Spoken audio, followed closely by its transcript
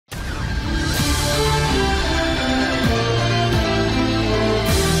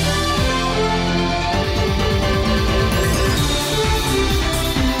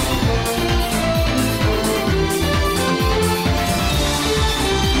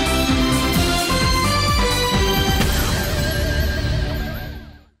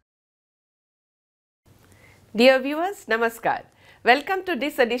Dear viewers, Namaskar. Welcome to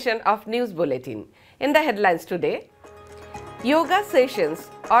this edition of News Bulletin. In the headlines today, yoga sessions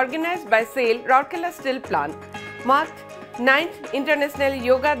organized by SAIL Rourkela Steel Plant marked 9th International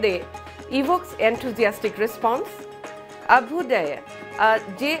Yoga Day evokes enthusiastic response. Abhyudaya, a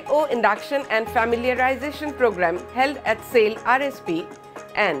JO induction and familiarization program held at SAIL RSP,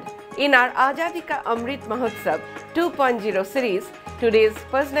 and in our Azadi Ka Amrit Mahotsav 2.0 series, today's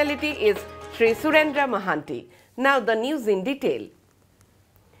personality is Sri Surendra Mahanti. Now the news in detail.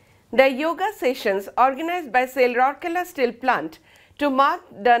 The yoga sessions organized by SAIL Rourkela Steel Plant to mark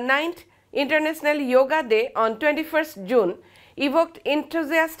the 9th International Yoga Day on 21st June evoked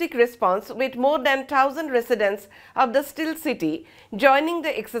enthusiastic response with more than 1,000 residents of the steel city joining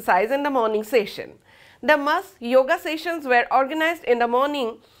the exercise in the morning session. The mass yoga sessions were organized in the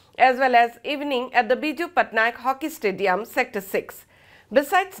morning as well as evening at the Biju Patnaik Hockey Stadium, Sector 6.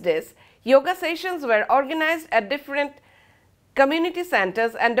 Besides this, yoga sessions were organized at different community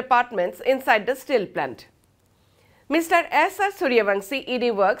centers and departments inside the steel plant. Mr. S.R. Suryavanshi,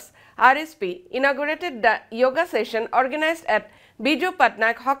 ED Works, RSP, inaugurated the yoga session organized at Biju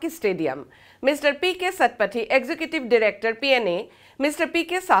Patnaik Hockey Stadium. Mr. P.K. Satpathy, Executive Director, PNA, Mr.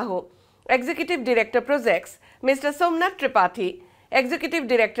 P.K. Sahu, Executive Director, Projects, Mr. Somnath Tripathi, Executive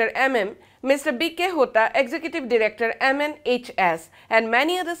Director, MM, Mr. B.K. Hota, Executive Director, MNHS, and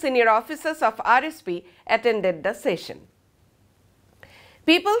many other senior officers of RSP attended the session.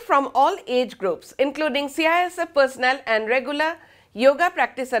 People from all age groups, including CISF personnel and regular yoga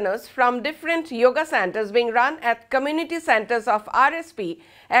practitioners from different yoga centers being run at community centers of RSP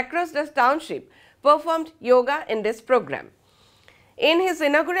across the township, performed yoga in this program. In his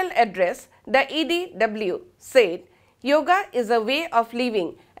inaugural address, the EDW said, "Yoga is a way of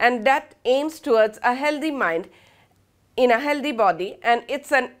living and that aims towards a healthy mind in a healthy body, and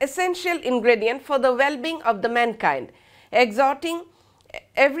it's an essential ingredient for the well-being of the mankind." Exhorting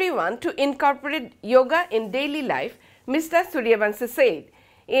everyone to incorporate yoga in daily life, Mr. Suryavanshi said,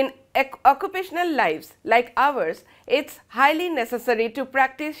 "In occupational lives like ours, it's highly necessary to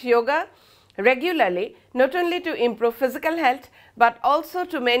practice yoga regularly, not only to improve physical health but also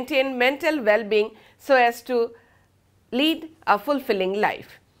to maintain mental well-being so as to lead a fulfilling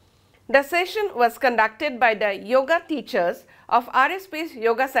life." The session was conducted by the yoga teachers of RSP's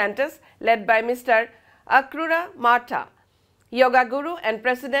yoga centers led by Mr. Akrura Martha, Yoga Guru and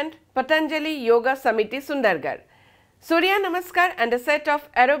President, Patanjali Yoga Samiti Sundargarh. Surya Namaskar and a set of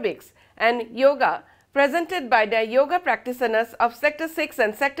aerobics and yoga presented by the yoga practitioners of Sector 6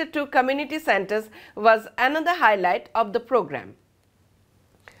 and Sector 2 community centers was another highlight of the program.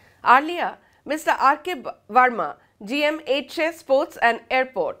 Earlier, Mr. R.K. Verma, GM HS Sports and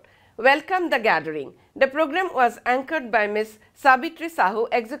Airport, welcomed the gathering. The program was anchored by Ms. Sabitri Sahu,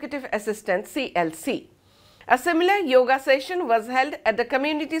 Executive Assistant, CLC. A similar yoga session was held at the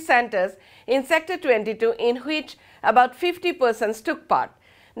community centers in Sector 22, in which about 50 persons took part.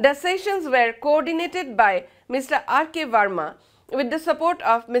 The sessions were coordinated by Mr. R.K. Verma with the support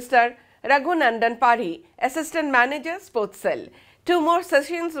of Mr. Raghunandan Pari, Assistant Manager, Sports Cell. 2 more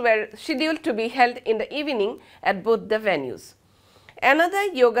sessions were scheduled to be held in the evening at both the venues. Another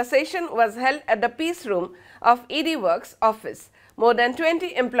yoga session was held at the Peace Room of ED Works office. More than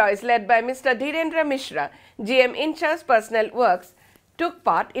 20 employees led by Mr. Dhirendra Mishra, GM in charge Personnel Works, took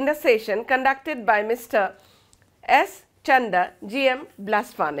part in the session conducted by Mr. S. Chanda, GM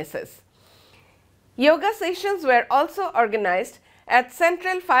Blast Furnaces. Yoga sessions were also organized at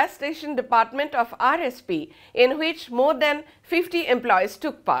Central Fire Station Department of RSP, in which more than 50 employees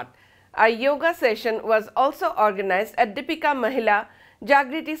took part. A yoga session was also organized at Deepika Mahila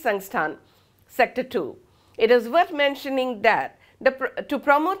Jagriti Sansthan, Sector 2. It is worth mentioning that to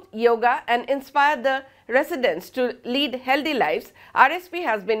promote yoga and inspire the residents to lead healthy lives, RSP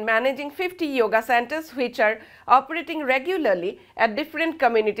has been managing 50 yoga centers which are operating regularly at different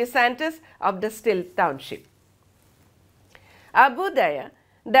community centers of the steel township. Abhyudaya,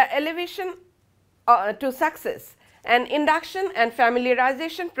 the elevation to success, an induction and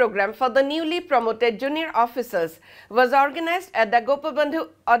familiarization program for the newly promoted junior officers, was organized at the Gopabandhu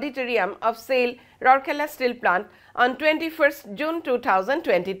Auditorium of SAIL Rourkela Steel Plant on 21st June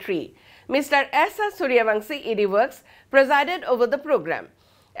 2023. Mr. S.R. Suryavanshi, ED Works, presided over the program.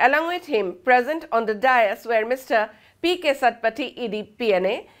 Along with him, present on the dais were Mr. P.K. Satpathy, ED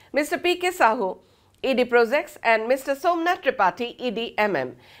PNA, Mr. P.K. Sahu, ED Projects, and Mr. Somnath Tripathi, ED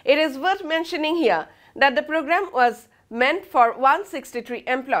MM. It is worth mentioning here that the program was meant for 163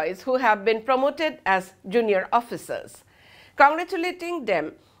 employees who have been promoted as junior officers. Congratulating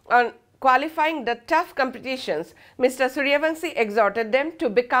them on qualifying the tough competitions, Mr. Suryavanshi exhorted them to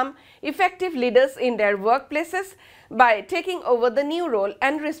become effective leaders in their workplaces by taking over the new role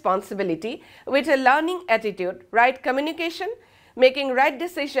and responsibility with a learning attitude, right communication, making right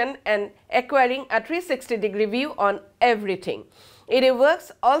decision and acquiring a 360-degree view on everything. ED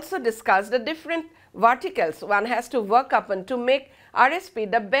Works also discussed the different verticals one has to work upon to make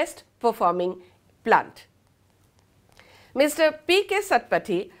RSP the best performing plant. Mr. P.K.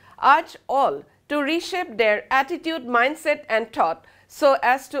 Satpathy urged all to reshape their attitude, mindset and thought so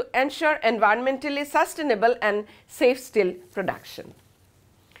as to ensure environmentally sustainable and safe steel production.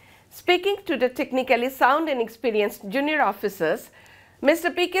 Speaking to the technically sound and experienced junior officers,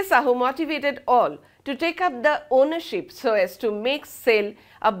 Mr. P.K. Sahu motivated all to take up the ownership so as to make SAIL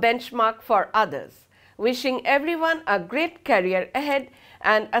a benchmark for others. Wishing everyone a great career ahead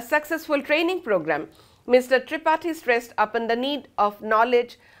and a successful training program, Mr. Tripathi stressed upon the need of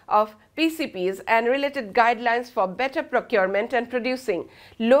knowledge of PCPs and related guidelines for better procurement and producing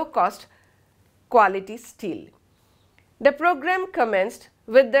low-cost quality steel. The program commenced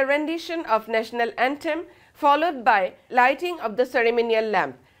with the rendition of national anthem followed by lighting of the ceremonial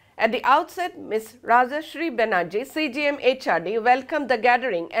lamp. At the outset, Ms. Rajashri Banerjee, CGM HRD, welcomed the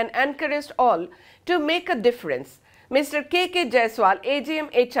gathering and encouraged all to make a difference. Mr. K.K. Jaiswal,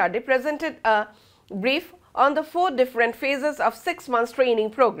 AGM HRD, presented a brief on the 4 different phases of 6 months training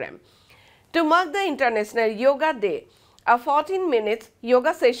program. To mark the International Yoga Day, a 14-minute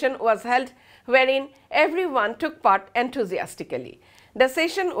yoga session was held wherein everyone took part enthusiastically. The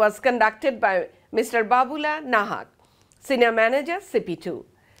session was conducted by Mr. Babula Nahak, Senior Manager CP2.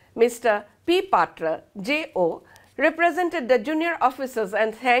 Mr. P. Patra, JO, represented the junior officers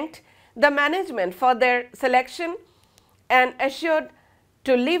and thanked the management for their selection and assured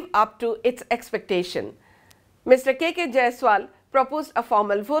to live up to its expectation. Mr. K.K. Jaiswal proposed a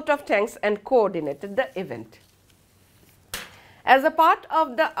formal vote of thanks and coordinated the event. As a part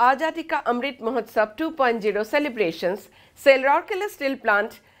of the Azadi Ka Amrit Mahotsav 2.0 celebrations, SAIL Rourkela Steel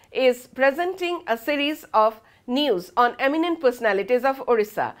Plant is presenting a series of news on eminent personalities of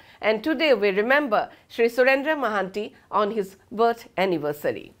Orissa, and today we remember Shri Surendra Mahanti on his birth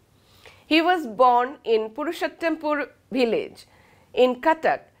anniversary. He was born in Purushottamapur village in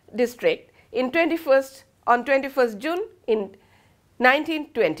Cuttack district on 21st June in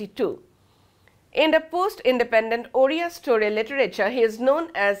 1922. In the post-independent Oriya story literature, he is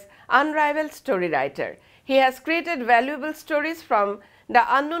known as unrivaled story writer. He has created valuable stories from the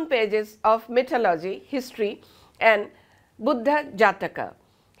unknown pages of mythology, history and Buddha Jataka.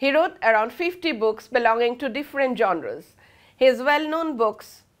 He wrote around 50 books belonging to different genres. His well-known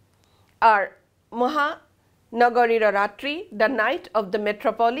books are Mahanagari Ratri, The Night of the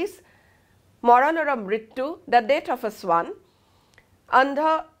Metropolis, Moranara Mrittu, The Death of a Swan,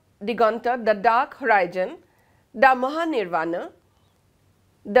 Andha Diganta, The Dark Horizon, The Mahanirvana,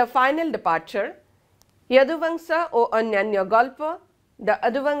 The Final Departure, Yaduvangsa O Anyanya Galpa, The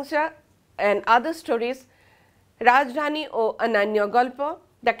Aduvangsa and Other Stories, Rajdhani O Ananya Galpa,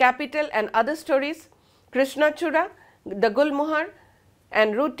 The Capital and Other Stories, Krishna Chura, The Gulmohar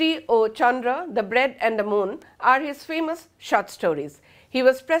and Ruti O Chandra, The Bread and the Moon are his famous short stories. He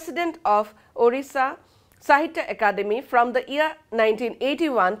was president of Orissa Sahitya Academy from the year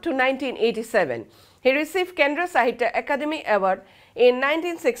 1981 to 1987. He received Kendra Sahitya Academy Award in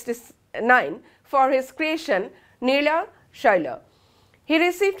 1969 for his creation Nila Shaila. He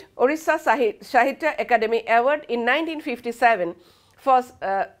received Orissa Sahitya Academy Award in 1957 for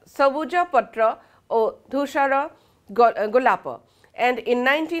Sabuja Patra O Dhushara Gulapa and in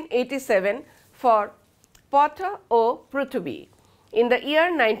 1987 for Pata O Pruthubi. In the year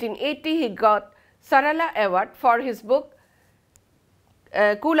 1980, he got Sarala Award for his book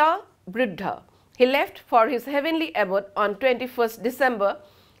Kula Briddha. He left for his heavenly abode on 21st December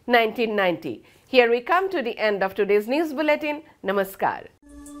 1990. Here we come to the end of today's news bulletin. Namaskar.